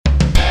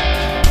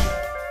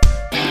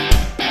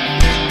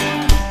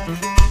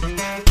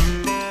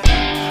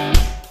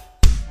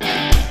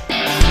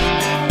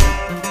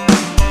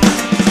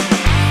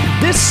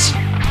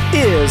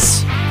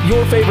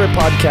your favorite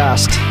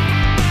podcast,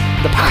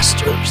 the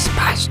Pastors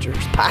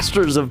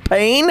of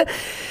Pain.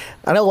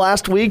 I know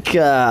last week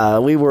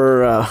we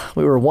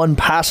were one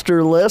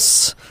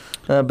pastorless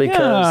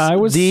because I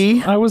was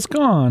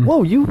gone.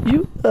 Whoa, you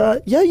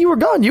were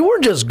gone. You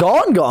weren't just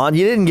gone.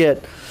 You didn't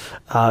get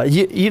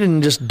you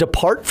didn't just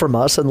depart from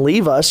us and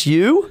leave us.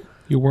 You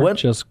weren't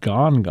just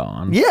gone.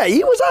 Yeah,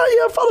 he was out.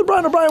 Yeah, Father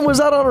Brian O'Brien was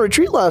out on a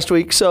retreat last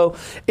week. So,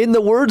 in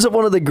the words of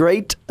one of the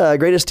greatest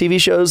TV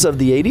shows of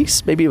the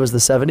 80s, maybe it was the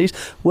 70s,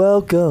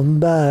 welcome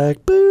back,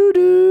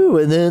 boo-doo,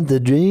 and then the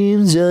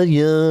dreams that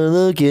you're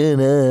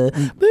looking at,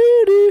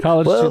 boo-doo,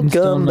 College students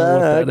don't know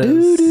what that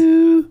is.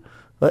 doo-doo.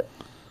 What?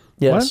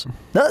 Yes.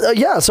 What?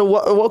 Yeah, so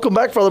welcome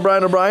back, Father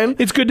Brian O'Brien.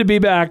 It's good to be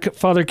back,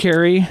 Father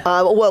Carey.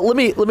 Well, let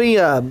me.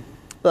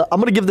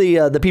 I'm going to give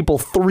the people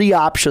three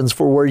options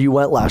for where you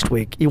went last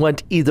week. You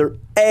went either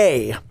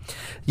A,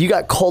 you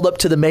got called up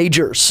to the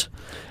majors.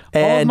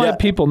 And all of my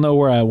people know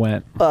where I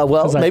went.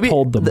 Well, maybe I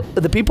told them.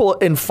 The people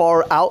in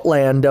far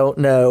outland don't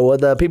know.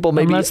 The people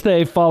maybe unless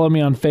they follow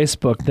me on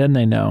Facebook, then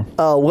they know.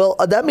 Well,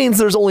 that means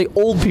there's only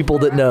old people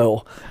that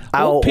know.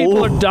 Old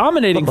people are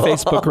dominating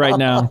Facebook right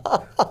now.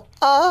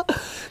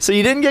 So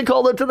you didn't get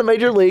called up to the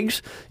major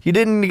leagues. You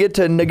didn't get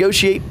to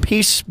negotiate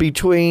peace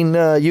between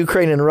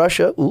Ukraine and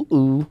Russia.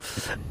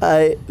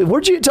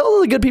 Where'd you tell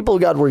the good people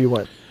of God where you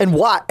went and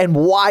why? And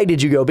why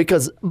did you go?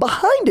 Because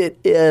behind it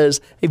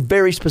is a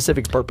very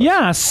specific purpose.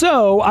 Yeah.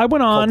 So I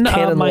went on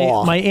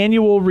my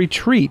annual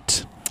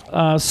retreat.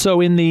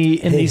 So in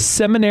the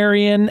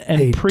seminarian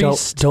and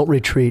priest. Don't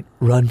retreat.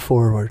 Run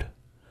forward.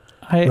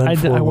 I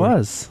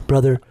was,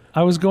 brother.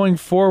 I was going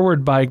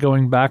forward by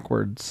going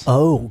backwards.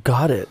 Oh,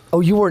 got it.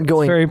 Oh, you weren't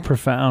going. It's very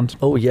profound.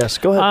 Oh, yes.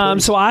 Go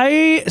ahead.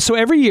 So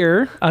every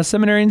year,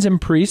 seminarians and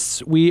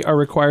priests, we are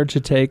required to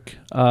take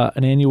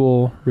an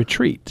annual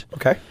retreat.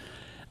 Okay.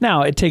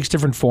 Now, it takes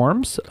different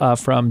forms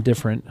from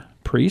different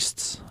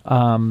priests.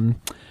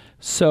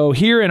 So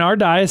here in our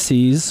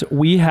diocese,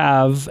 we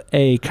have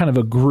a kind of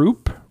a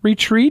group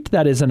retreat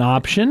that is an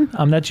option.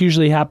 That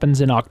usually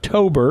happens in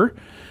October.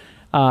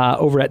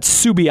 Over at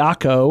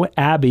Subiaco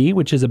Abbey,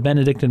 which is a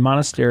Benedictine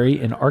monastery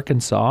in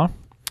Arkansas.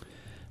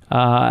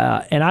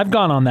 And I've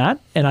gone on that,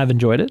 and I've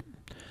enjoyed it.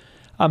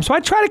 So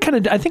I try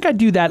to I think I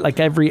do that like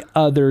every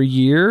other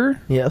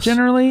year,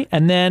 generally.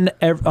 And then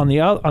on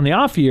the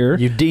off year,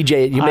 you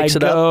DJ it, you mix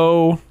it up. I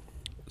go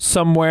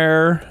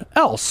somewhere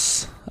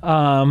else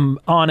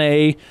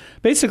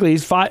basically,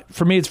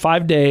 for me, it's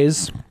 5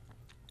 days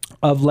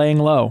of laying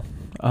low,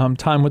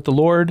 time with the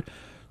Lord,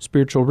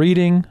 spiritual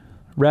reading,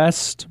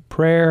 rest,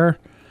 prayer.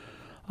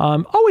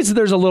 Always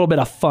there's a little bit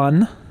of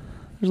fun.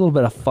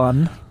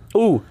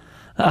 Ooh.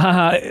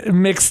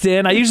 Mixed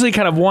in. I usually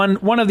kind of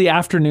one of the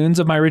afternoons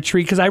of my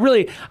retreat because I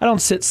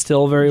don't sit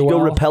still very well.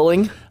 Go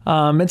rappelling?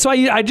 And so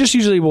I just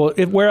usually will,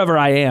 wherever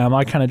I am,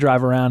 I kind of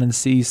drive around and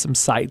see some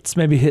sights,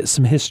 maybe hit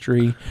some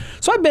history.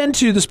 So I've been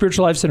to the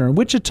Spiritual Life Center in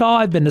Wichita.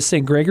 I've been to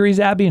St. Gregory's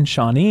Abbey in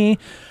Shawnee.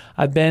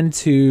 I've been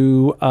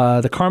to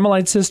the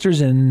Carmelite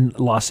Sisters in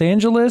Los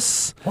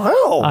Angeles.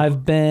 Wow.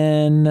 I've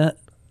been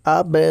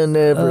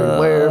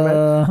everywhere,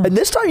 man. And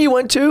this time you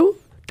went to?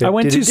 I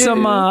went to there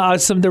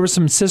were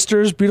some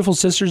sisters, beautiful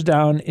sisters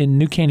down in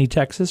New Caney,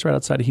 Texas, right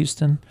outside of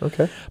Houston.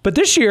 Okay. But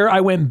this year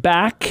I went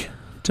back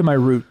to my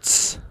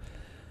roots.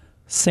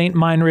 St.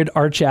 Meinrad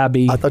Arch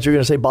Abbey. I thought you were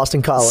going to say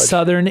Boston College.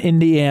 Southern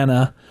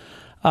Indiana,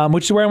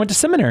 which is where I went to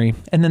seminary.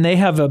 And then they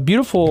have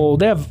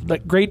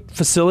like great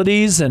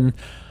facilities and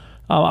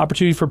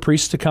opportunity for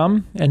priests to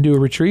come and do a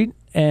retreat.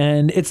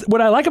 And it's what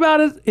I like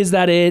about it is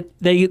that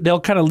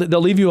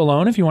they'll leave you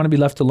alone if you want to be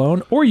left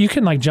alone, or you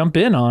can like jump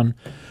in on.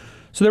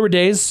 So there were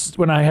days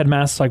when I had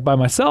mass like by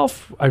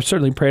myself. I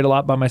certainly prayed a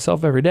lot by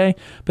myself every day.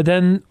 But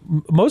then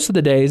most of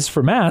the days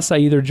for mass, I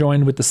either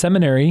joined with the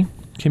seminary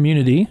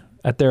community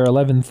at their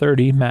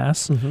 11:30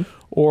 mass,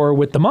 or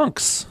with the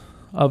monks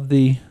of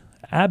the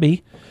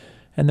abbey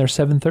and their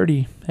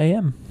 7:30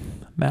 a.m.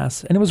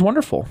 mass, and it was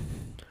wonderful.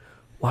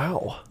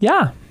 Wow.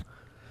 Yeah.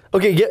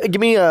 Okay, give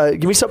me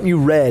something you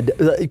read,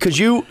 because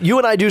you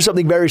and I do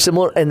something very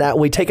similar in that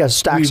we take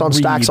stacks on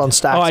stacks on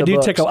stacks. Oh, I do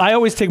books. I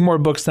always take more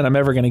books than I'm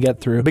ever going to get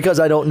through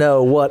because I don't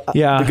know what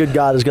the good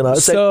God is going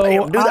to say. So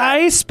Bam, do that.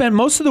 I spent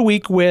most of the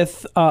week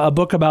with a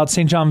book about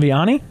St. John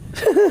Vianney.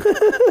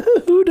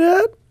 Who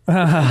dat?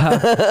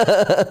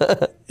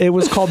 It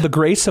was called The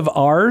Grace of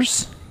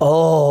Ars.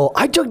 Oh,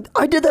 I did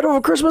that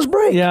over Christmas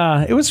break.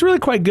 Yeah, it was really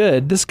quite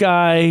good. This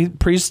guy,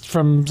 priest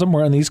from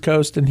somewhere on the East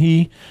Coast, and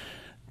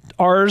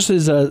Ars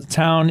is a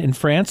town in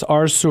France.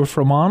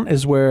 Ars-sur-Froment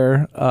is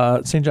where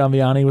St. John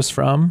Vianney was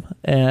from,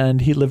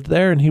 and he lived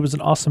there, and he was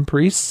an awesome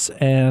priest,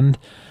 and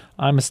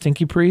I'm a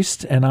stinky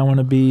priest, and I want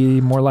to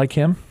be more like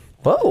him.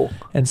 Whoa.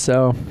 And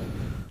so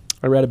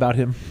I read about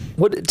him.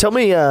 What? Tell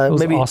me, it was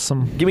maybe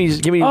awesome. Give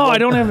me. Oh, I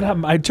don't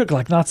have. I took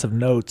like lots of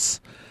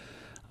notes.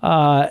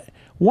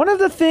 One of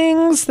the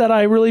things that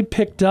I really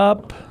picked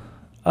up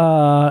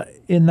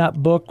in that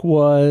book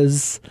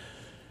was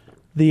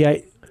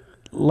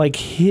I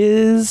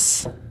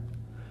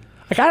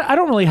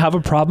don't really have a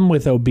problem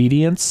with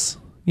obedience,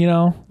 you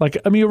know? Like,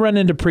 I mean, you run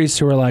into priests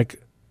who are like,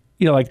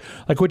 like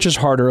which is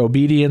harder,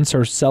 obedience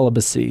or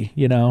celibacy,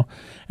 And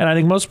I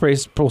think most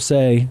people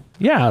say,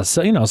 yeah,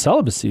 so,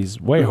 celibacy is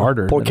way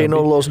harder. ¿Por qué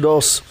no los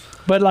dos?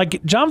 But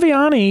like John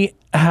Vianney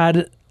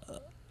had,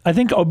 I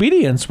think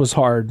obedience was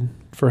hard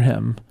for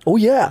him. Oh,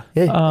 yeah.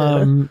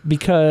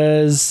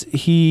 Because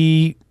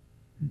he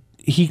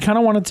kind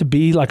of wanted to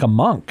be like a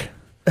monk.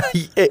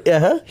 He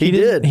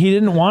did. He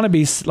didn't want to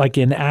be like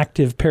in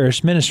active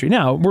parish ministry.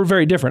 Now, we're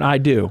very different. I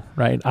do,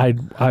 right? I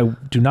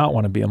do not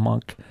want to be a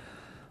monk.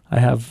 I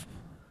have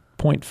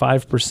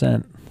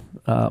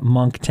 0.5%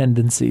 monk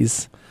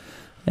tendencies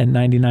and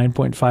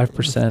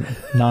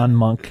 99.5%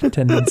 non-monk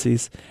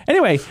tendencies.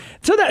 Anyway,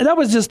 so that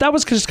was just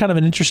kind of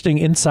an interesting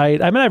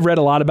insight. I mean, I've read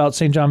a lot about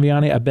St. John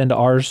Vianney. I've been to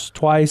ours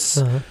twice.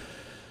 Uh-huh.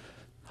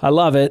 I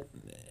love it.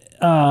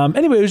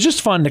 Anyway, it was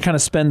just fun to kind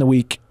of spend the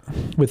week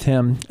with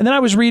him. And then I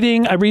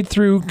read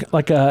through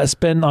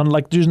spend on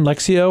like doing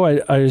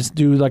Lectio. I just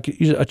do like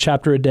a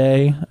chapter a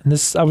day.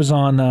 And I was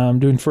on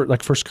doing for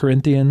like 1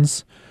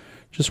 Corinthians,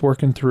 just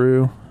working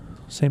through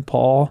St.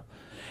 Paul.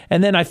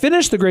 And then I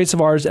finished The Grace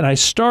of Ours, and I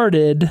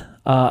started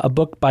a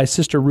book by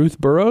Sister Ruth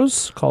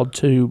Burrows called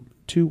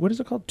what is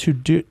it called?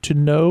 To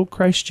Know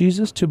Christ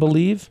Jesus, to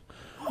Believe.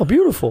 Oh,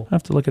 beautiful. I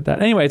have to look at that.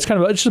 Anyway, it's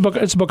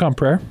a book on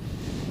prayer.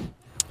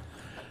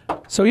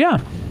 So yeah.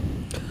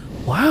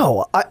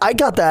 Wow. I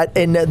got that,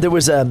 and there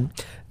was John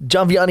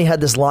Vianney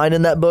had this line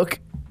in that book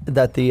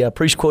that the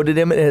priest quoted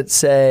him, and it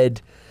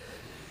said,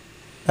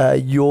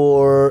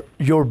 your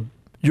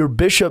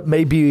bishop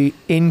may be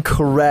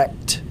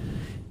incorrect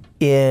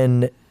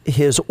in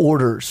his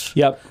orders.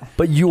 Yep.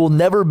 But you will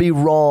never be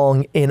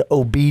wrong in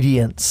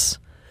obedience.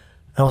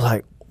 And I was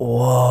like,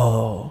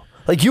 whoa.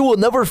 Like, you will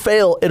never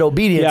fail in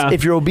obedience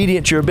if you're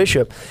obedient to your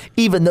bishop,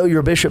 even though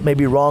your bishop may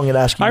be wrong in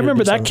asking you to do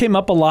remember that something. came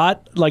up a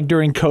lot, like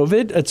during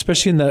COVID,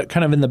 especially in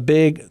the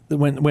big,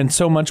 when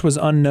so much was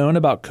unknown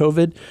about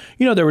COVID.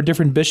 There were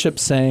different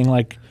bishops saying,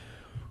 like,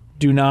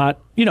 do not,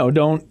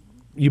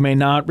 you may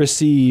not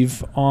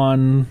receive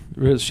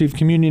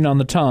communion on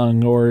the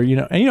tongue, or,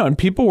 and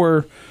people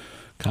were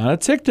kind of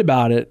ticked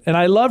about it. And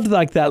I loved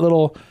like that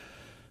little,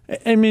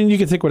 I mean, you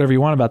can think whatever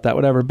you want about that,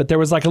 whatever, but there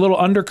was like a little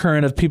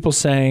undercurrent of people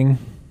saying,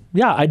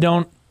 yeah, I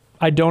don't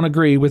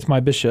agree with my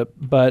bishop,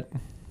 but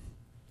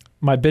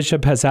my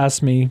bishop has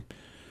asked me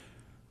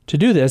to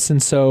do this.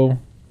 And so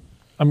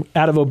I'm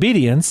out of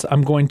obedience,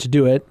 I'm going to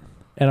do it.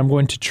 And I'm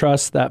going to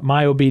trust that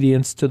my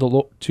obedience to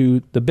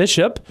the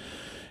bishop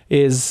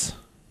is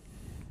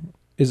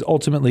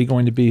ultimately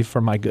going to be for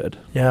my good.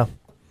 Yeah.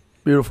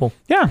 Beautiful.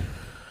 Yeah.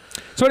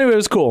 So anyway, it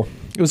was cool.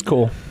 It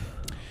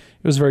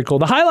was very cool.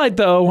 The highlight,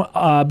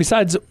 though,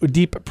 besides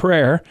deep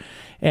prayer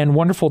and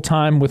wonderful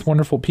time with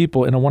wonderful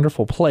people in a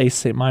wonderful place,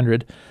 St.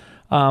 Meinrad,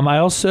 I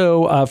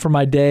also, for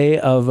my day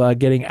of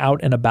getting out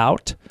and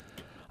about,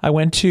 I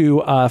went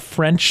to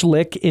French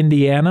Lick,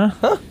 Indiana.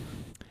 Huh?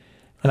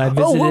 And I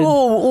visited.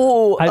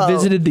 I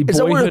visited the boyhood home. Is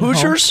that where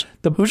Hoosiers?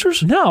 The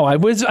Hoosiers? No, I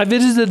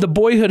visited the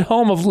boyhood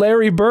home of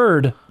Larry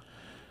Bird.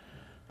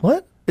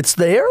 What? It's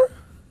there?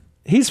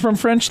 He's from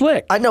French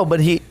Lick. I know, but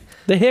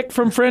the hick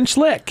from French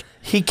Lick.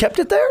 He kept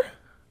it there?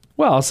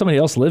 Well, somebody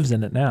else lives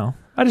in it now.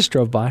 I just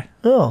drove by.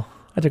 Oh.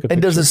 I took a picture.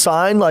 And does it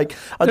sign like?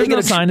 There's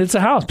no sign. It's a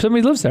house.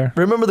 Somebody lives there.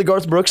 Remember the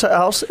Garth Brooks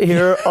house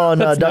here on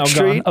Duck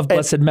Street of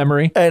blessed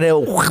memory, and it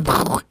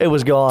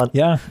was gone.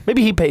 Yeah,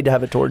 maybe he paid to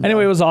have it torn down.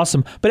 Anyway, it was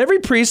awesome. But every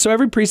priest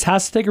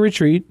has to take a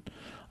retreat.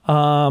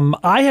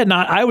 I had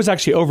not. I was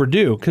actually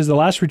overdue because the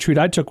last retreat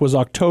I took was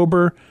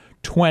October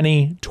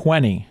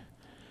 2020.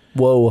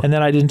 Whoa! And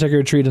then I didn't take a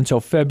retreat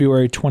until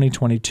February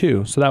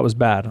 2022. So that was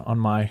bad on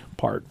my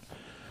part.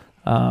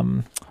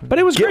 But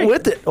it was Get great.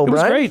 with it, O'Brien. It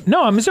was great.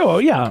 No,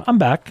 I'm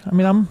back. I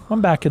mean,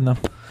 I'm back in the.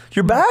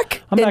 You're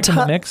back. I'm back in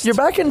the mix. You're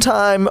back in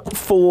time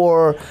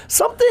for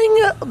something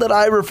that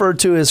I refer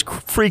to as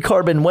Free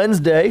Carbon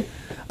Wednesday,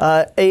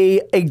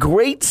 a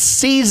great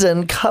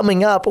season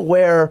coming up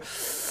where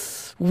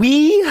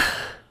we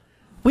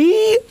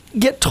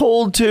get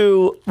told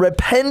to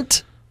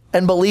repent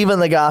and believe in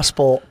the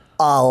gospel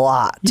a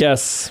lot.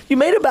 Yes. You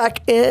made it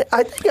back in,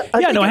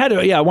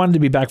 I wanted to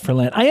be back for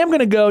Lent. I am going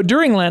to go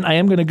during Lent. I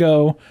am going to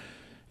go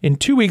in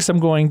 2 weeks. I'm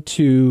going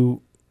to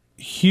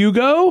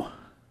Hugo.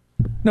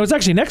 No, it's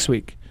actually next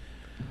week.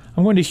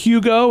 I'm going to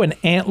Hugo and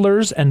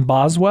Antlers and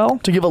Boswell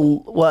to give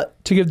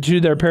what? To give to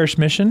their parish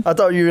mission. I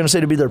thought you were going to say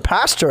to be their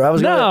pastor. I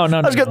was going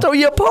to throw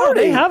you a party.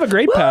 Oh, they have a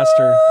great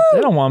pastor. They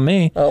don't want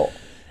me. Oh.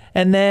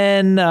 And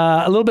then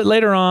a little bit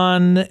later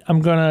on, I'm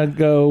going to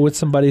go with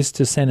some buddies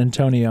to San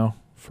Antonio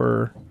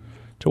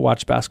to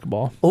watch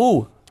basketball.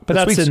 Ooh, but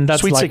that's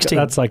Sweet like 16.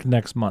 That's like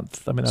next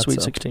month. I mean, that's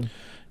Sweet 16.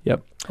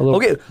 Yep.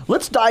 Okay,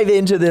 let's dive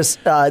into this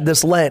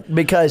Lent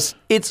because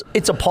it's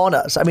upon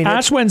us. I mean,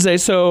 Ash Wednesday.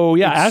 So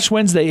yeah, Ash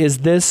Wednesday is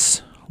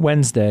this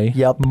Wednesday.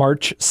 Yep.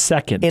 March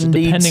 2nd.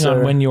 Indeed, depending sir.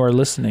 on when you are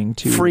listening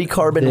to Free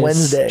Carbon this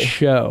Wednesday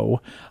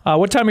show.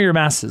 What time are your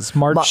masses?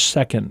 March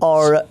 2nd.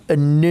 Are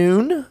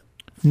noon.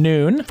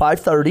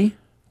 5:30.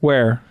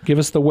 Where? Give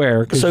us the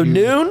where. So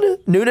noon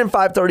and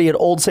 5:30 at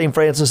Old St.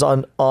 Francis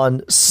on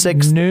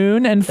 6th.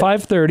 Noon and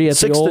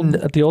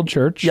 5:30 at the old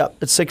church. Yep,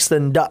 at 6th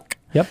and Duck.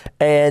 Yep.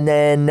 And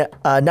then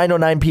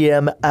 9:09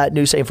 p.m. at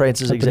New St.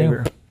 Francis At the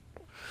Xavier.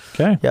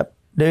 Okay. Yep.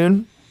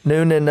 Noon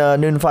and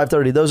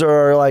 5:30. Those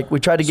are we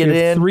try to So get you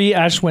it have in. 3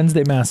 Ash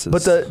Wednesday masses.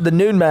 But the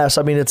noon mass,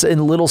 I mean, it's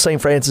in Little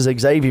St. Francis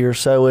Xavier,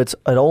 so it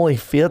only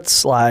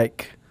fits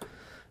like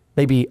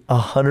maybe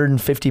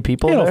 150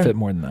 people. it'll there. fit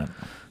more than that.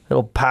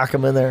 It'll pack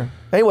them in there.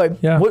 Anyway,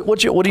 Yeah.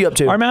 what are you up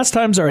to? Our mass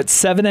times are at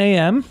 7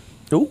 a.m.,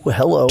 Ooh,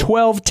 hello.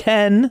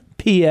 12:10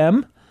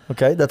 p.m.,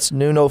 Okay, that's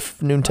noon 10.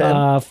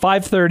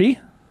 5:30,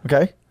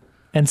 Okay,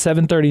 and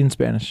 7:30 in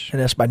Spanish. in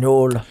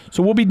Espanol.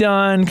 So we'll be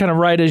done kind of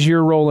right as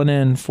you're rolling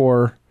in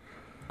for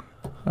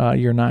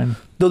year 9.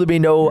 There'll be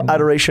no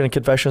adoration and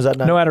confessions that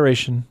night. No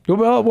adoration.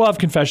 We'll have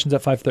confessions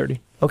at 5:30.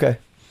 Okay.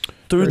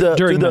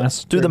 During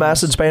mass. the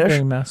mass in Spanish.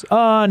 During mass.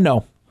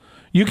 No.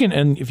 You can,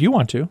 and if you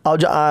want to.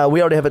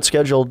 We already have it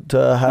scheduled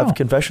to have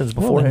confessions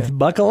Well, beforehand. then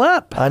buckle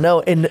up. I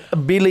know in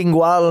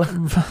bilingual,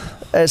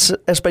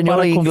 español Para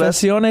y inglés.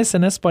 confesiones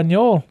en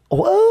español.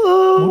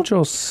 Whoa.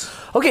 Muchos.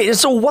 Okay,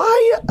 so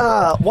why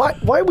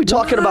are we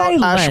talking about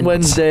Why Ash Lent?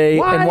 Wednesday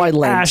and why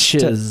Lent?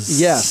 Ashes?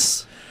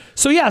 Yes.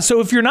 So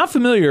if you're not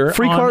familiar,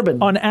 Free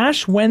carbon. on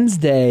Ash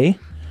Wednesday,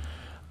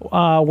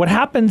 what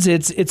happens?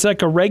 It's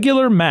like a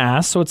regular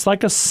mass, so it's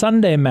like a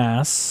Sunday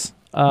mass.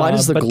 Mine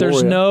is the but there's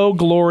Gloria. no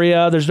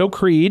Gloria, there's no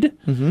Creed.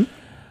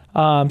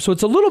 Mm-hmm. So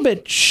it's a little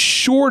bit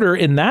shorter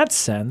in that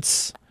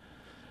sense,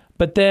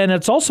 but then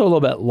it's also a little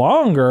bit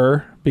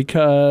longer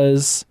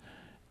because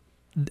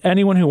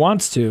anyone who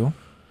wants to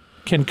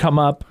can come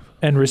up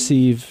and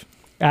receive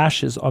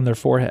ashes on their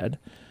forehead.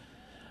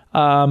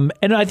 And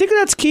I think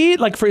that's key,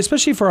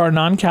 especially for our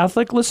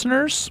non-Catholic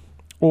listeners,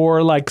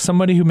 or like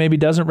somebody who maybe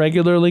doesn't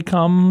regularly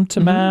come to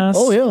mass,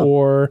 Oh, yeah.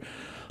 or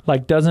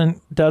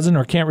doesn't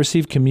or can't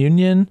receive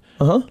communion.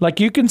 Uh-huh.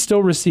 You can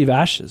still receive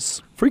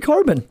ashes. Free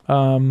carbon.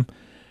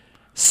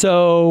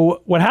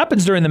 So what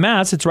happens during the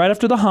mass? It's right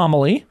after the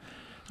homily.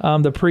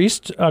 The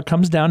priest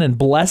comes down and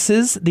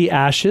blesses the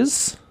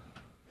ashes.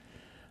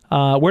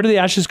 Where do the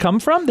ashes come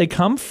from? They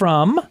come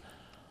from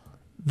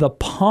the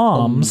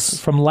palms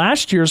from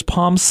last year's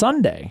Palm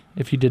Sunday.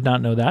 If you did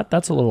not know that,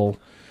 that's a little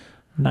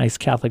nice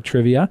Catholic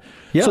trivia.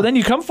 Yeah. So then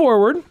you come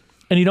forward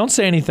and you don't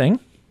say anything,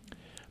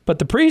 but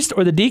the priest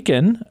or the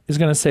deacon is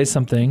going to say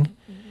something,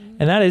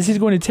 and that is he's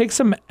going to take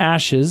some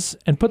ashes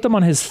and put them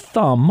on his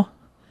thumb,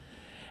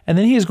 and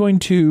then he is going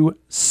to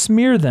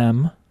smear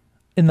them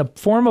in the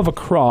form of a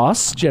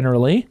cross,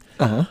 generally,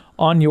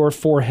 on your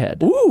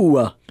forehead.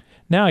 Ooh.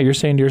 Now you're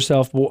saying to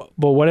yourself, well,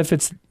 what if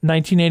it's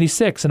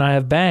 1986 and I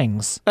have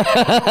bangs?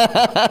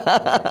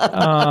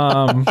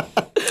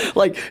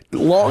 Like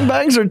long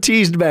bangs or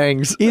teased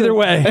bangs? Either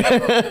way,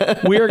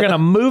 we are going to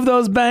move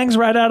those bangs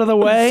right out of the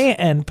way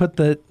and put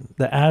the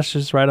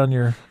ashes right on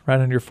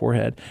your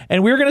forehead.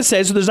 And we're going to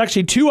say, so there's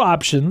actually 2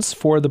 options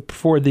for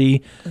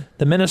the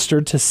minister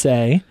to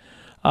say.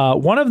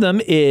 One of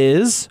them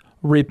is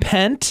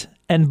repent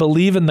and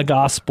believe in the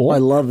gospel. I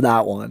love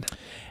that one.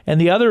 And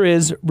the other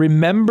is,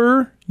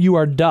 remember you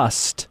are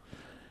dust,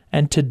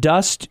 and to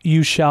dust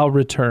you shall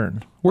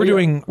return. We're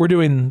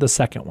doing the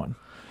second one.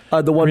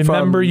 The one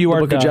Remember from you the are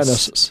Book of dust,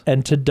 Genesis.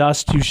 and to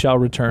dust you shall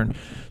return.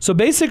 So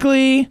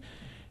basically,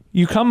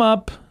 you come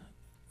up,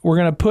 we're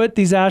going to put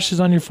these ashes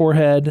on your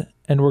forehead,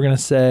 and we're going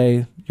to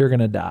say, you're going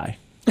to die.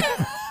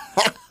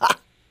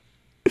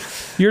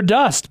 You're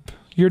dust.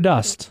 You're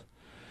dust.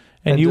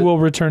 And you will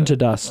return to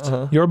dust.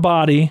 Your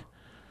body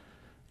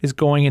is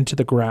going into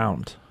the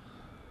ground.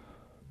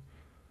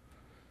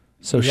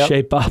 So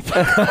shape up.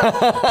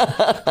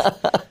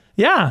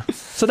 Yeah.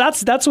 So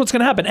that's what's going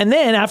to happen. And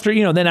then after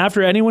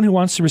anyone who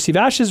wants to receive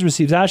ashes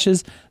receives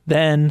ashes,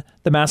 then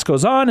the mass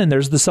goes on and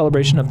there's the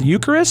celebration of the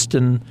Eucharist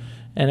and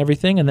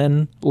everything, and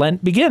then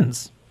Lent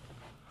begins.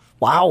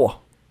 Wow.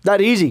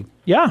 That easy.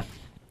 Yeah.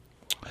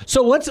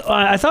 So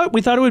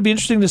we thought it would be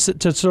interesting to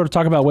sort of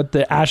talk about what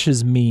the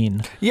ashes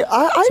mean.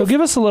 Yeah, So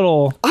give us a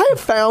little. I have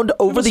found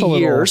over the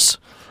years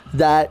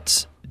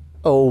that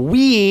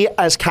we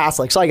as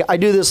Catholics, like I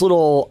do a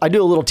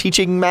little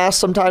teaching mass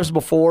sometimes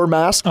before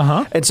mass,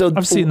 and so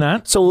I've seen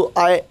that. So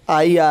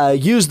I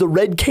use the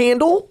red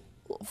candle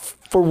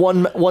for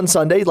one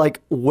Sunday.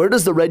 Like, where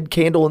does the red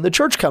candle in the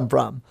church come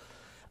from?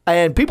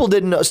 And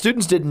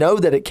students didn't know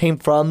that it came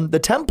from the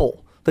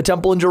temple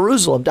in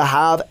Jerusalem, to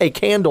have a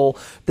candle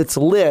that's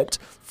lit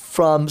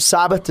from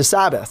Sabbath to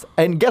Sabbath.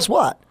 And guess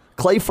what?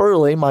 Clay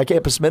Furley, my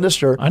campus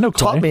minister, I know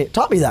Clay.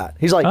 taught me that.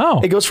 He's like,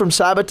 Oh. it goes from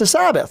Sabbath to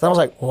Sabbath. And I was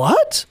like,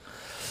 what?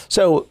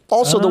 So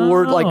also the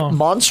word like Oh.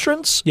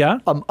 monstrance. Yeah.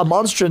 A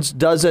monstrance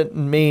doesn't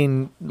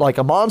mean like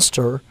a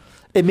monster.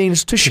 It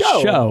means to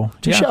show.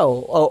 Yeah. Show.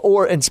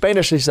 Or in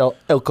Spanish, they say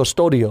el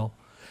custodio,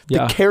 the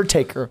Yeah.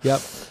 caretaker. Yep.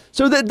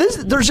 So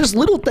there's just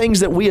little things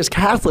that we as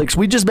Catholics,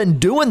 we've just been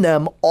doing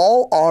them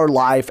all our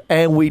life,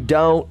 and we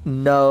don't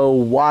know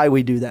why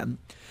we do them.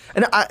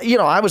 And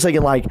I was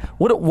thinking like,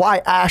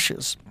 why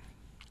ashes?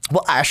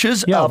 Well,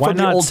 ashes Yeah. Why from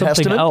the not Old something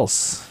Testament.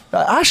 else?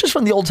 Ashes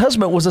from the Old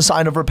Testament was a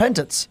sign of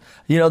repentance.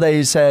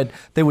 They said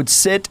they would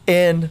sit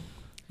in,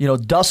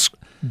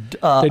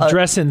 They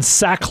dress in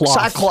sackcloth.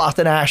 sackcloth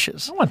and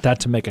ashes. I want that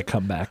to make a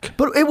comeback.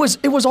 But it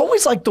was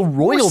always like the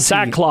royalty.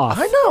 Sackcloth.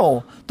 I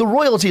know. The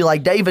royalty,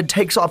 like David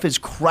takes off his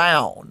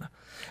crown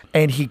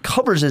and he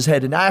covers his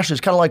head in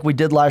ashes, kind of like we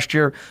did last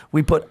year.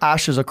 We put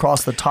ashes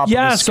across the top of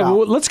his scalp.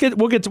 So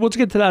we'll get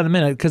to that in a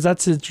minute, because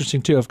that's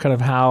interesting too, of kind of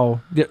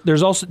how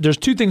there's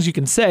two things you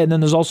can say, and then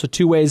there's also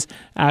two ways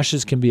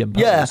ashes can be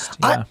imposed.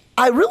 Yeah.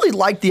 I really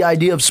like the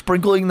idea of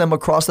sprinkling them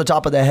across the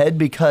top of the head,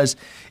 because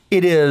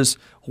it is,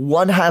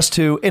 one has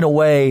to, in a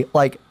way,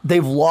 like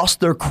they've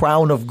lost their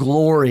crown of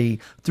glory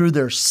through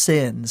their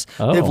sins.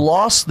 Oh. They've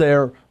lost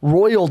their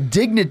royal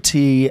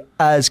dignity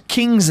as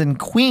kings and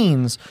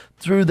queens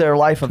through their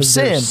life of 'Cause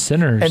they're sin.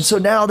 sinners. And so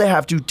now they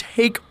have to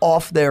take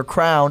off their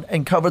crown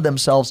and cover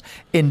themselves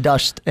in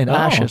dust and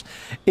ashes.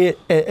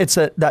 It's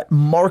that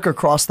mark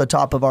across the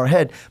top of our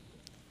head.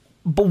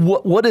 But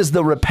what is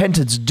the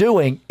repentance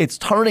doing? It's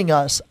turning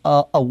us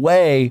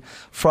away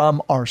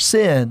from our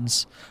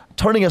sins,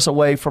 turning us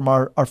away from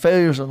our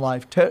failures in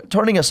life,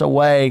 turning us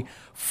away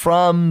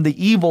from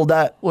the evil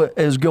that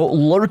is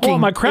lurking. I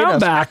want my crown in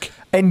us, back.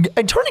 and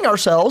turning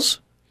ourselves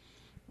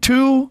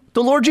to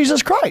the Lord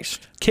Jesus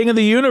Christ. King of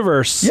the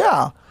universe.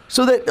 Yeah.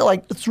 So that,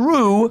 like,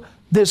 through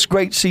this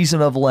great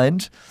season of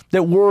Lent,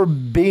 that we're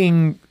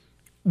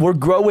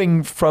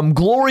growing from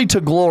glory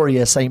to glory,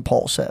 as St.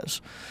 Paul says.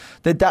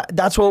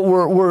 That's what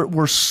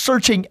we're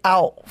searching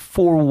out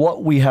for,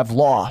 what we have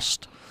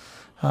lost.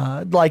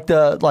 Like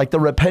the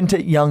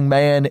repentant young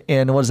man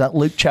in, what is that,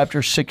 Luke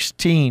chapter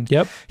 16.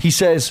 Yep. He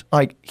says,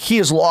 like, he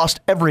has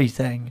lost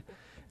everything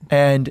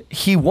and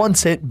he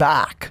wants it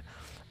back.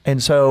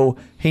 And so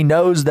he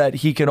knows that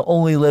he can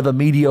only live a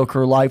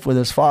mediocre life with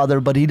his father,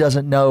 but he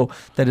doesn't know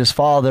that his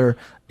father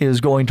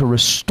is going to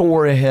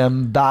restore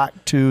him back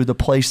to the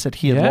place that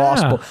he had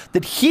lost,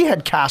 that he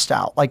had cast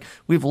out. Like,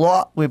 we've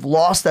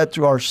lost that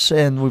through our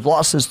sin. We've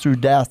lost this through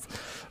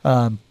death.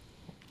 And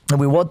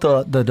we want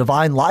the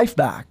divine life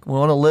back. We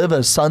want to live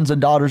as sons and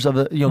daughters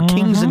of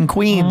kings and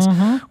queens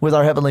with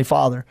our Heavenly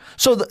Father.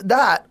 So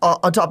that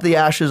on top of the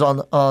ashes on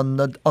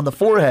the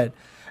forehead.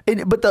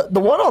 But the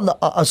one on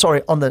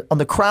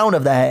the crown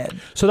of the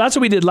head. So that's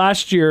what we did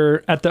last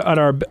year at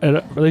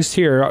least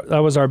here. That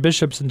was our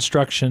bishop's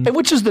instruction. And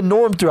which is the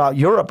norm throughout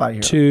Europe, I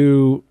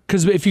hear.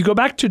 Because if you go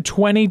back to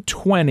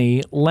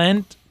 2020,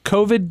 Lent,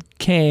 COVID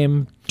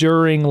came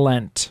during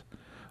Lent.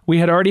 We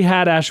had already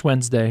had Ash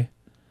Wednesday,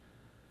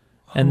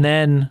 and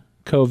then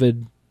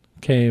COVID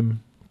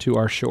came to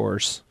our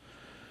shores.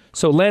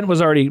 So Lent had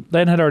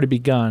already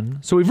begun.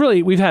 So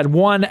we've had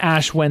one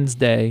Ash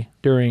Wednesday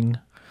during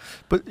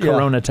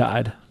Corona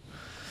tide.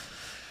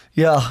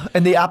 Yeah,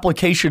 and the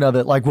application of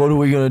it, like, what are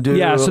we going to do?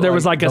 Yeah, so there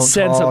was like a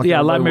sense of, if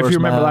you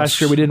remember last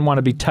year, we didn't want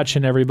to be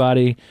touching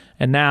everybody.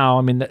 And now,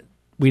 I mean,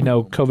 we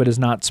know COVID is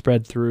not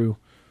spread through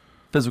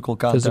physical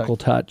contact, physical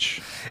touch.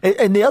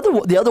 And the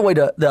other way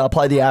to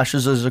apply the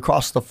ashes is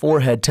across the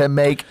forehead to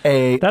make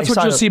a. That's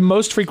what you'll see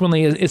most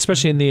frequently,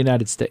 especially in the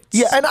United States.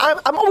 Yeah, and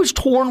I'm always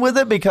torn with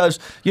it, because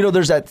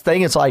there's that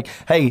thing. It's like,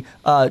 hey,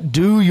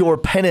 do your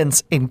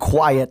penance in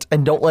quiet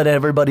and don't let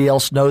everybody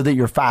else know that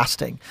you're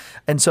fasting.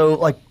 And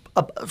so,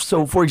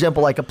 for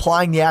example, like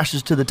applying the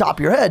ashes to the top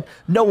of your head,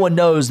 no one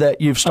knows that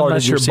you've started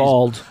unless your you're season.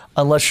 bald.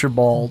 Unless you're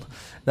bald.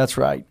 That's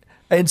right.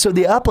 And so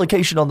the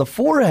application on the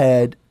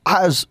forehead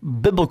has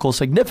biblical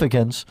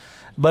significance,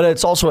 but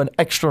it's also an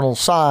external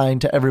sign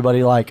to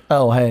everybody, like,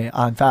 oh, hey,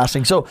 I'm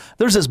fasting. So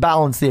there's this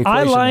balance, the equation.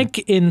 I like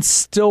in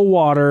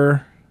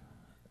Stillwater,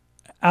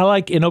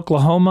 in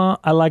Oklahoma,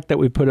 I like that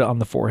we put it on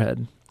the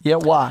forehead. Yeah,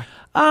 why?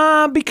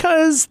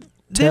 Because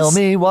Tell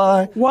me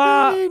why.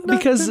 Why?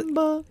 Because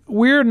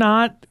we're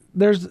not,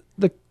 there's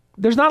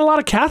not a lot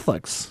of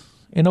Catholics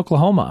in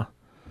Oklahoma.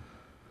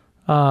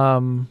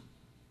 And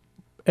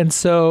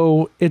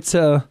so it's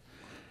one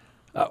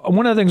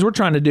of the things we're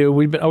trying to do,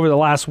 we've been over the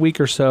last week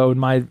or so in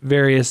my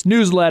various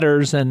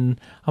newsletters, and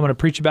I'm going to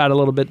preach about it a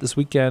little bit this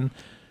weekend,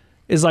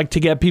 is like to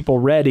get people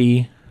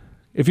ready.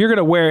 If you're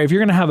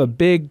going to have a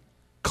big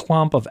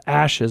clump of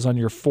ashes on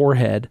your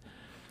forehead,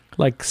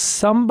 like,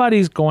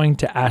 somebody's going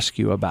to ask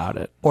you about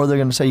it. Or they're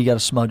going to say you got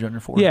a smudge on your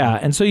forehead. Yeah,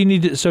 and so you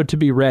need to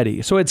be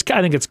ready. So I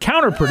think it's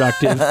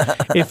counterproductive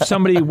if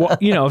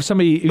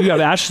you have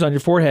ashes on your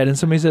forehead and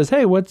somebody says,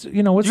 "Hey, what's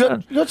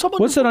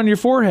that on your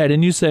forehead?"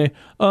 and you say,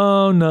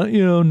 "Oh,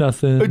 no,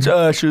 nothing. It's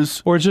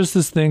ashes." Or it's just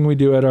this thing we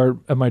do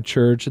at my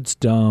church. It's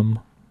dumb.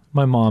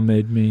 My mom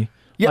made me.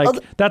 Yeah,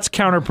 that's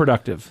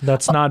counterproductive.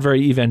 That's not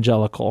very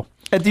evangelical.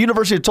 At the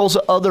University of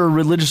Tulsa, other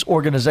religious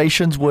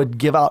organizations would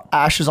give out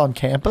ashes on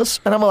campus,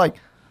 and I'm like,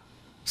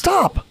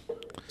 stop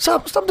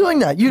doing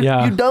that. You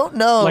don't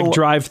know. Like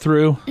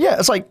drive-through. Yeah,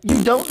 it's like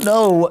you don't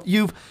know.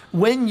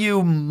 When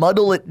you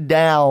muddle it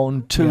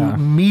down to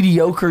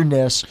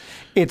mediocreness,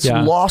 it's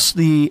lost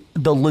the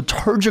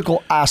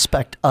liturgical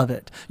aspect of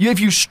it.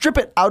 If you strip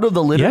it out of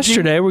the liturgy.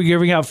 Yesterday, we're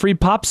giving out free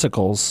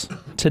popsicles.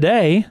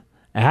 Today,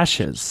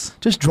 ashes.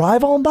 Just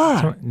drive on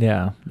by.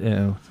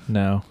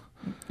 No.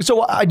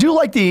 So I do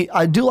like the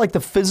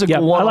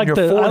physical one on your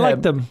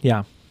forehead.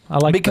 I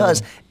like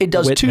because it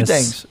does two witness.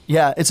 things.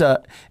 Yeah,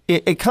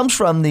 it comes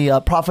from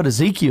the prophet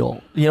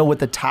Ezekiel. With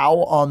the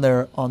towel on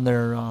their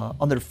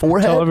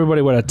forehead. Tell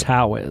everybody what a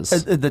tau is.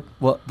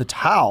 The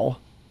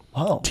towel.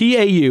 Wow.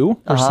 TAU.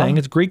 We're saying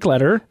it's Greek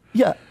letter.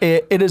 Yeah,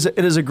 it is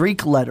a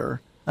Greek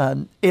letter.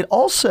 It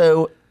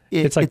also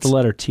It's like the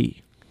letter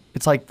T.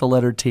 It's like the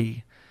letter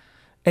T.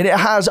 And it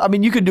has,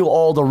 you could do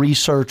all the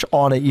research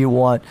on it you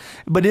want,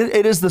 but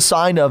it is the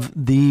sign of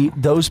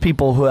those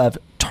people who have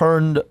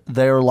turned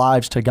their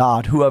lives to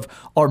God, who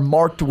are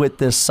marked with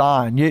this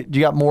sign. You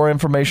got more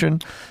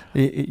information?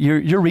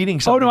 You're reading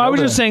something. Oh, no, I was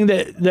just saying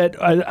that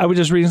I was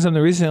just reading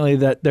something recently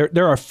that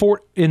there are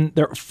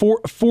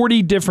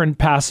 40 different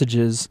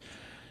passages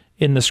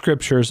in the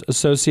scriptures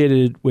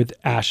associated with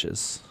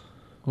ashes.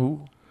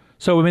 Ooh.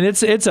 So,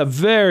 it's a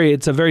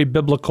very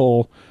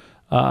biblical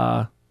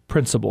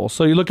principle.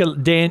 So you look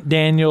at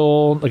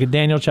Daniel, like at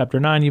Daniel chapter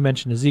 9, you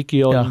mentioned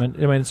Ezekiel.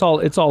 Yeah. It's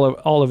all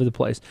over the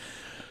place.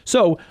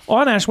 So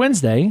on Ash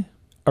Wednesday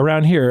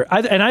around here,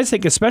 I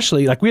think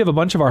especially like we have a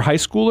bunch of our high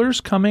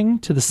schoolers coming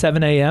to the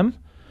 7 a.m.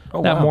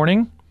 that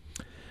morning.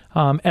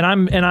 And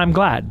I'm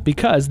glad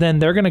because then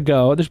they're going to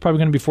go, there's probably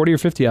going to be 40 or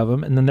 50 of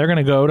them. And then they're going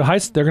to go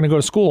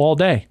to school all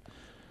day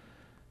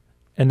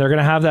and they're going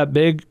to have that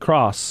big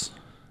cross.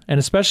 And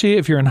especially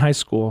if you're in high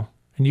school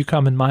and you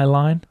come in my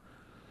line,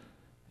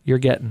 you're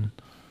getting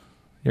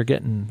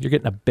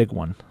a big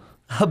one.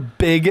 A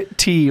big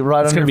T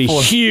right it's on your It's going to be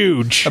forehead.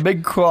 huge. A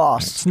big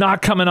cross. It's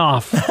not coming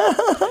off.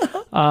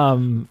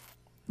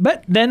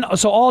 But then,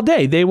 so all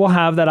day they will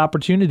have that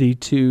opportunity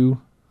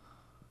to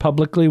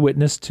publicly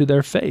witness to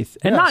their faith.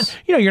 And not,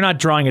 you're not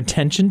drawing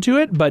attention to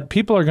it, but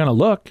people are going to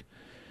look.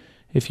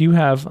 If you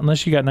have,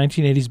 unless you got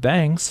 1980s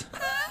bangs.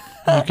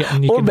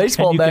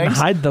 Baseball bangs. You can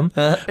hide them.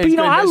 But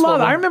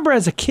I remember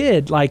as a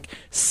kid, like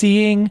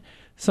seeing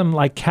some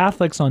like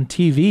Catholics on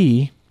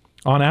TV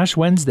on Ash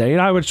Wednesday,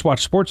 and I would just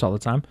watch sports all the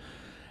time.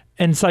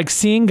 And it's like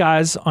seeing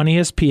guys on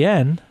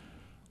ESPN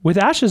with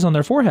ashes on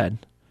their forehead.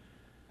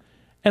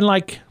 And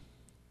like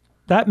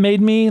that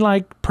made me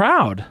like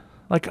proud.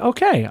 Like,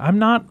 okay, I'm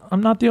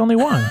not the only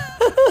one.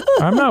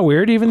 I'm not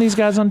weird. Even these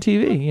guys on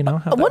TV,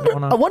 have that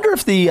going on. I wonder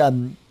if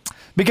the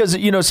because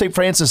St.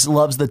 Francis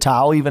loves the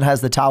towel, even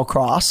has the towel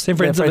cross. St.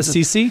 Francis of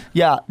Assisi?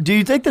 Yeah. Do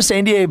you think the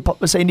San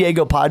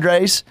Diego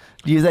Padres,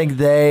 do you think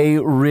they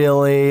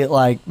really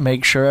like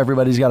make sure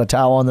everybody's got a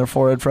towel on their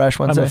forehead for Ash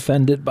Wednesday? I'm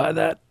offended by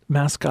that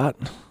mascot.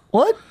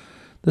 What?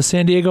 The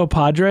San Diego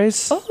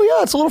Padres? Oh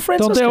yeah, it's a little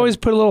Franciscan. Don't they always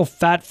put a little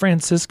fat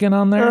Franciscan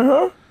on there?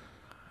 Uh-huh.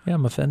 Yeah,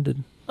 I'm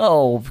offended.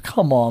 Oh,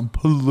 come on,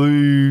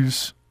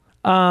 please.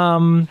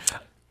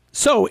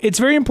 So it's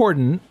very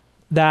important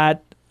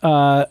that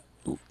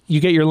you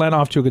get your Lent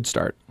off to a good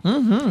start.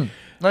 Mm-hmm.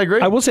 I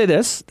agree. I will say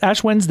this: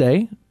 Ash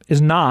Wednesday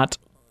is not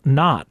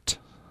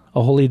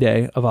a holy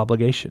day of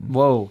obligation.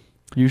 Whoa,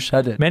 you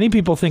said it. Many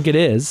people think it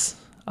is,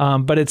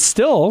 but it's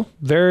still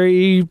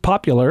very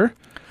popular.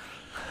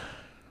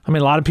 A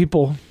lot of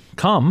people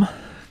come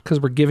because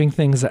we're giving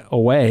things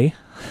away.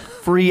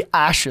 Free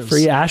ashes.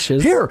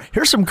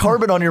 Here's some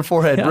carbon on your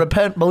forehead. Yeah.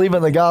 Repent, believe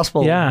in the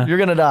gospel. Yeah. You're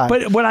going to die.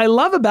 But what I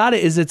love about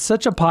it is it's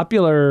such a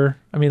popular,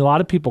 a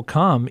lot of people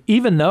come,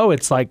 even though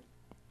it's like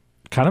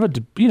kind of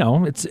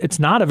it's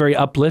not a very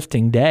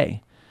uplifting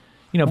day.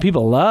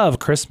 People love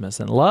Christmas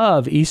and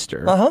love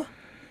Easter.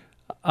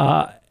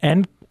 Uh-huh.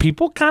 And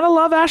people kind of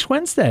love Ash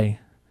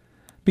Wednesday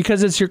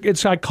because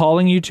it's like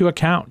calling you to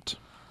account.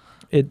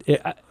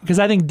 Because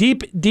I think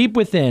deep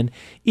within,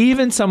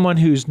 even someone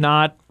who's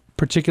not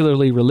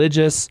particularly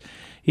religious,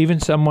 even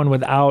someone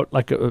without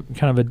like a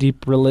kind of a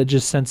deep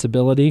religious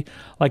sensibility,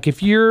 like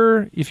if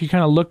you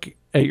kind of look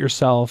at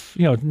yourself,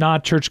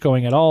 not church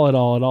going at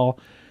all,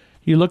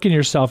 you look in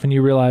yourself and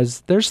you realize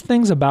there's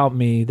things about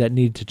me that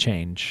need to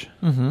change.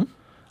 Mm-hmm.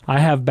 I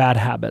have bad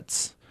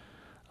habits.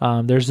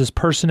 There's this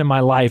person in my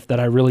life that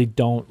I really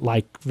don't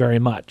like very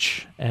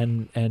much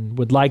and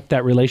would like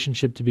that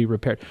relationship to be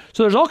repaired.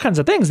 So there's all kinds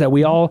of things that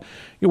we're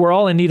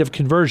all in need of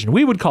conversion.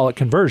 We would call it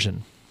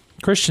conversion.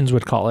 Christians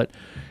would call it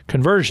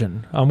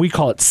conversion. We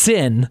call it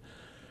sin.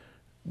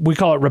 We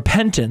call it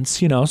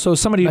repentance, so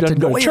somebody who doesn't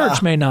go to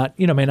church may not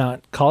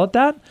call it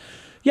that.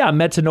 Yeah,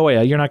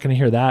 metanoia. You're not going to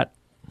hear that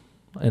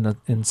in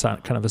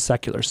kind of a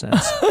secular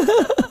sense.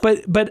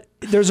 But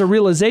there's a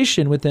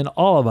realization within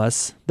all of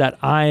us that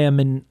I am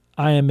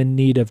in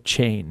need of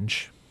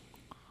change.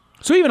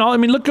 So even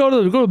go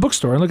to the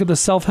bookstore and look at the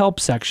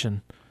self-help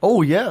section.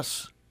 Oh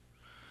yes.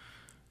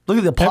 Look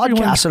at the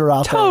podcasts that are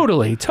out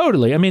there.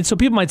 Totally. So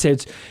people might say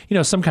it's,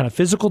 some kind of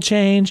physical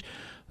change.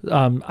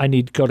 I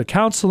need to go to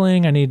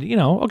counseling. I need,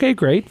 okay,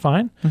 great,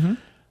 fine. Mm-hmm.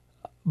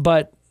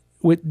 But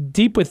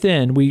deep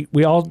within,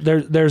 we all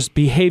there's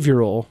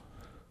behavioral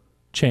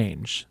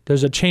change.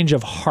 There's a change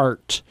of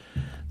heart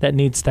that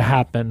needs to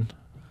happen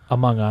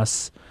among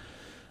us.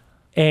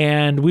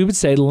 And we would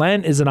say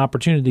Lent is an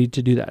opportunity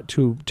to do that,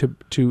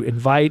 to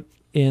invite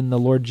in the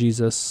Lord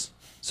Jesus.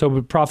 So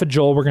with Prophet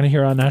Joel, we're going to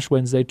hear on Ash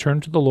Wednesday,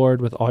 turn to the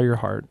Lord with all your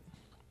heart.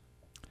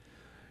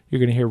 You're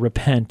going to hear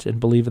repent and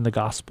believe in the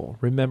gospel.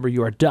 Remember,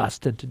 you are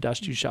dust, and to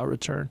dust you shall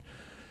return.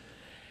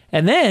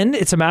 And then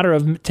it's a matter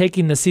of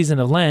taking the season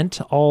of Lent,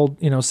 all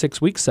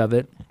 6 weeks of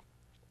it,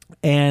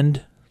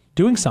 and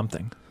doing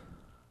something.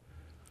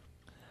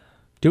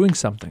 Doing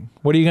something.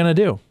 What are you going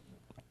to do?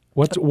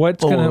 What's going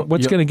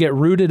to get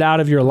rooted out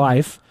of your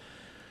life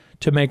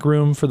to make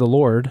room for the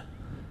Lord?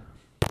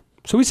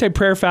 So we say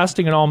prayer,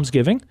 fasting, and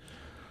almsgiving.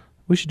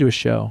 We should do a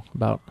show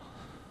about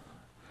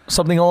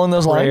something along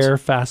those lines. Prayer,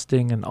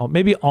 fasting, and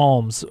maybe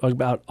alms,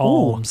 about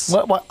alms.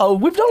 What? Oh,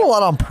 we've done a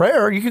lot on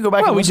prayer. You can go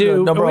back and listen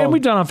to a number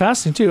we've done on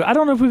fasting too. I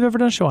don't know if we've ever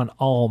done a show on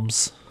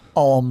alms.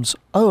 Alms.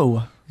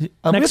 Oh.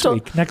 Next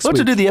week. We'll have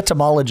to do the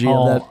etymology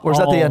of that. Or is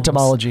that the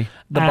entomology?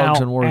 The bugs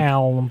and words.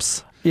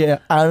 Alms. Yeah,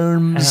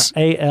 alms.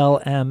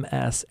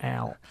 ALMS.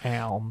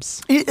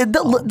 Alms.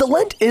 The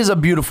Lent is a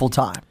beautiful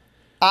time.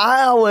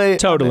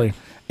 Totally.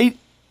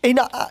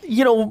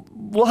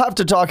 We'll have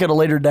to talk at a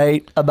later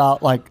date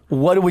about like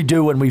what do we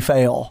do when we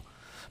fail,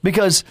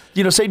 because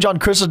St. John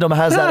Chrysostom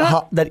has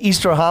that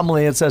Easter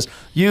homily. It says,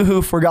 "You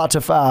who forgot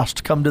to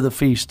fast, come to the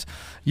feast.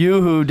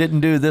 You who didn't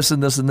do this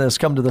and this and this,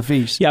 come to the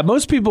feast." Yeah,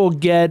 most people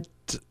get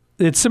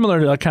it's similar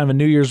to kind of a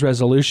New Year's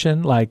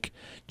resolution, like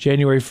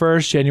January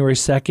 1st, January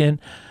 2nd.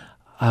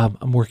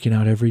 I'm working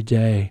out every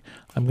day.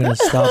 I'm going to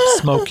stop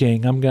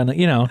smoking. I'm going to,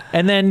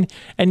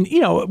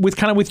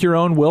 with your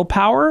own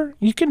willpower,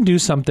 you can do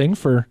something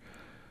for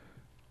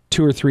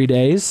 2 or 3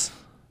 days.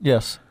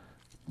 Yes.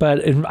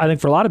 But I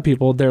think for a lot of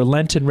people, their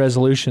Lenten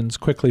resolutions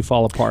quickly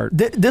fall apart.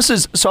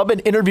 So I've been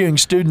interviewing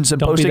students and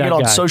posting it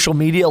on social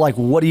media, like,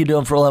 what are you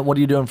doing for Lent? What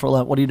are you doing for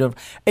Lent? What are you doing?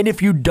 And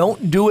if you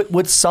don't do it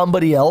with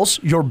somebody else,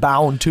 you're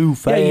bound to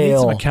fail. Yeah, you need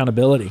some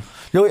accountability.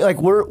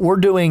 Like we're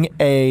doing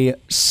a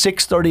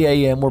 6:30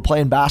 a.m. We're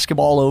playing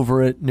basketball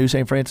over at New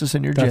St. Francis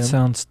in your gym. That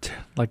sounds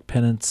like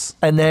penance.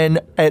 And then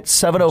at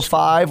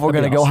 7:05, we're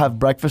going to go have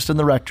breakfast in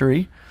the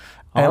rectory.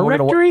 Our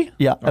rectory?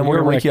 Yeah, and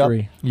we're going to wake you up.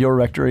 Your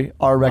rectory,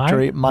 our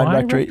rectory, my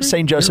rectory,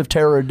 St. Joseph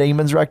Terror of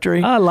Demons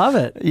rectory. I love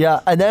it. Yeah,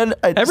 and then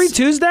every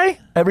Tuesday?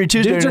 Every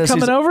Tuesday. Dudes are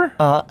coming over?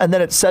 And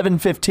then at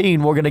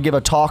 7:15, we're going to give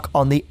a talk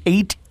on the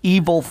 8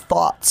 evil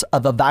thoughts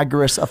of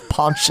Evagrius of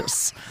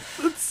Pontius.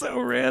 That's so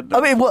random.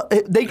 I mean, well,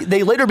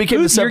 they later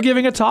became You're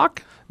giving a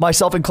talk?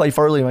 Myself and Clay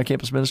Furley, my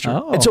campus minister.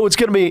 Oh. And so it's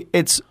going to be,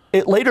 it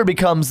later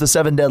becomes the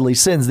 7 deadly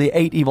sins, the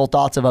 8 evil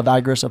thoughts of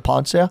Evagrius of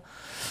Pontius.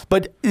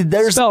 But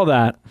there's... Spell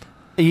that.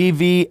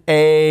 Evagrius,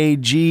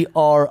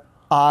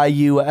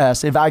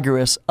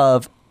 Evagrius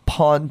of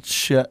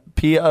Pontius.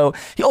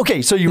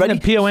 Okay, so you ready?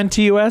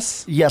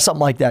 Pontus? Yeah, something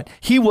like that.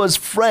 He was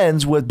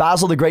friends with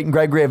Basil the Great and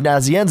Gregory of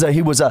Nazianzus.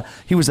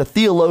 He was a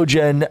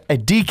theologian, a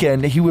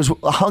deacon. He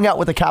hung out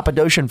with the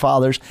Cappadocian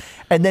fathers,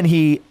 and then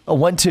he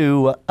went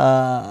to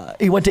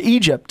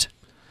Egypt,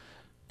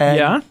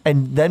 and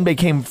then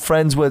became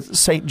friends with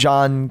Saint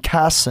John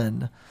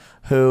Casson,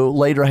 who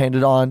later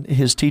handed on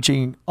his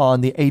teaching on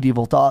the 8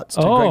 evil thoughts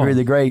to Gregory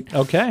the Great,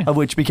 of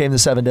which became the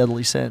 7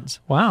 deadly sins.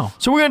 Wow.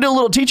 So we're going to do a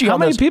little teaching on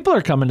this. How many people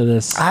are coming to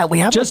this? We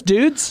have just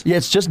dudes? Yeah,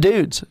 it's just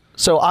dudes.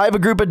 So I have a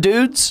group of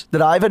dudes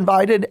that I've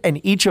invited,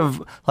 and each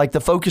of like the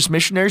focus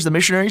missionaries,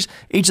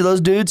 each of those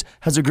dudes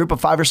has a group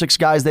of 5 or 6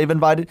 guys they've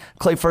invited.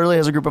 Clay Furley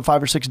has a group of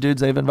 5 or 6 dudes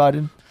they've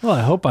invited. Well,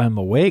 I hope I'm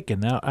awake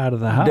and out of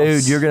the house.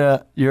 Dude,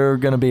 you're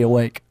gonna be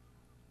awake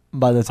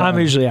by the time. I'm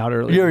usually out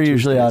early. You're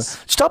usually out.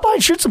 Stop by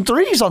and shoot some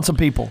threes on some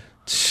people.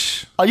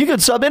 Oh, you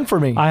could sub in for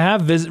me. I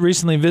have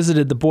recently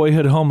visited the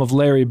boyhood home of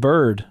Larry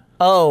Bird.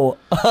 Oh.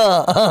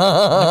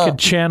 I could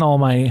channel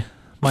my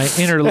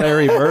inner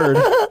Larry Bird.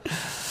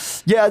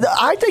 Yeah,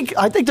 I think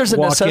there's a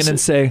necessity. Walk in and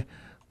say,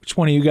 which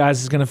one of you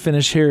guys is going to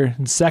finish here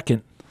in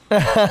second? Is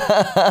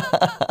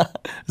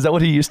that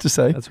what he used to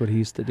say? That's what he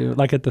used to do.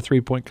 Like at the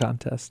 3-point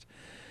contest.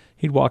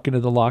 He'd walk into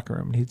the locker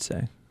room and he'd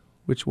say,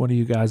 which one of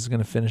you guys is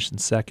going to finish in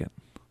second?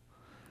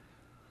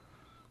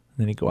 And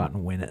then he'd go out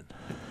and win it.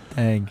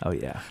 Dang. Oh,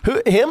 yeah.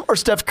 Him or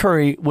Steph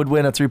Curry would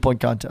win a 3-point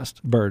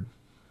contest? Bird.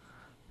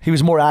 He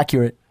was more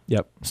accurate.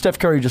 Yep. Steph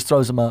Curry just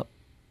throws them up.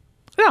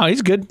 No,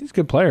 he's good. He's a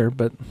good player,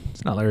 but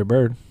it's not Larry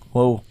Bird.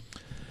 Whoa.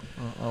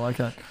 I like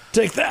that.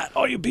 Take that,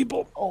 all you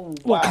people. Oh,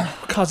 wow.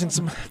 Look, causing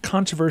some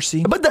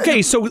controversy. But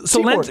so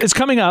Lent is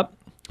coming up.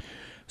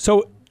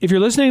 So if you're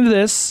listening to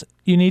this,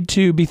 you need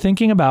to be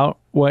thinking about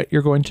what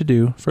you're going to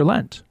do for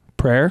Lent.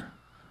 Prayer,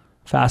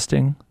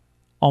 fasting,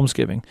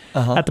 almsgiving.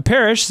 At the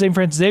parish, St.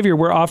 Francis Xavier,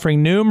 we're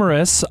offering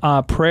numerous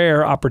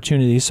prayer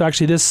opportunities. So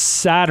actually this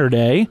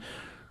Saturday,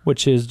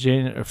 which is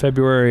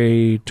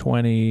February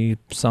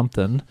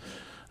 20-something,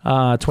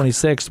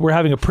 26th, we're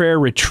having a prayer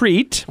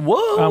retreat.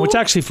 Whoa! Which is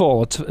actually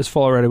full. It's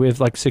full already. We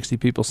have like 60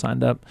 people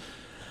signed up.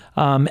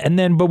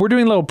 But we're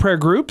doing little prayer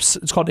groups.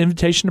 It's called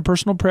Invitation to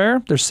Personal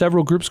Prayer. There's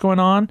several groups going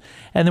on.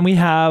 And then we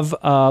have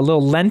a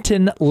little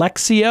Lenten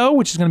Lectio,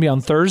 which is going to be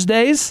on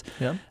Thursdays,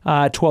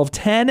 at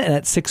 12:10 and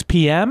at 6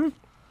 p.m.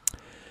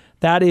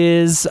 That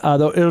is,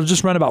 it'll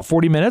just run about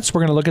 40 minutes.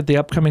 We're going to look at the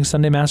upcoming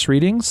Sunday Mass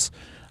readings.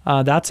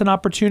 That's an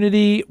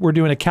opportunity. We're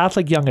doing a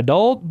Catholic young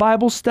adult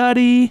Bible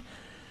study.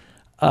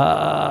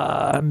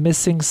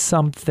 Missing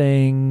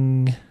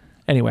something.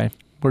 Anyway.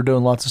 We're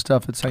doing lots of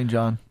stuff at St.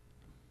 John.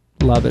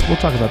 Love it. We'll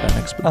talk about that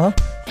next week. All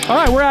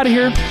right, we're out of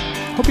here.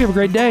 Hope you have a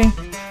great day.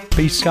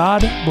 Peace.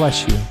 God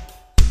bless you.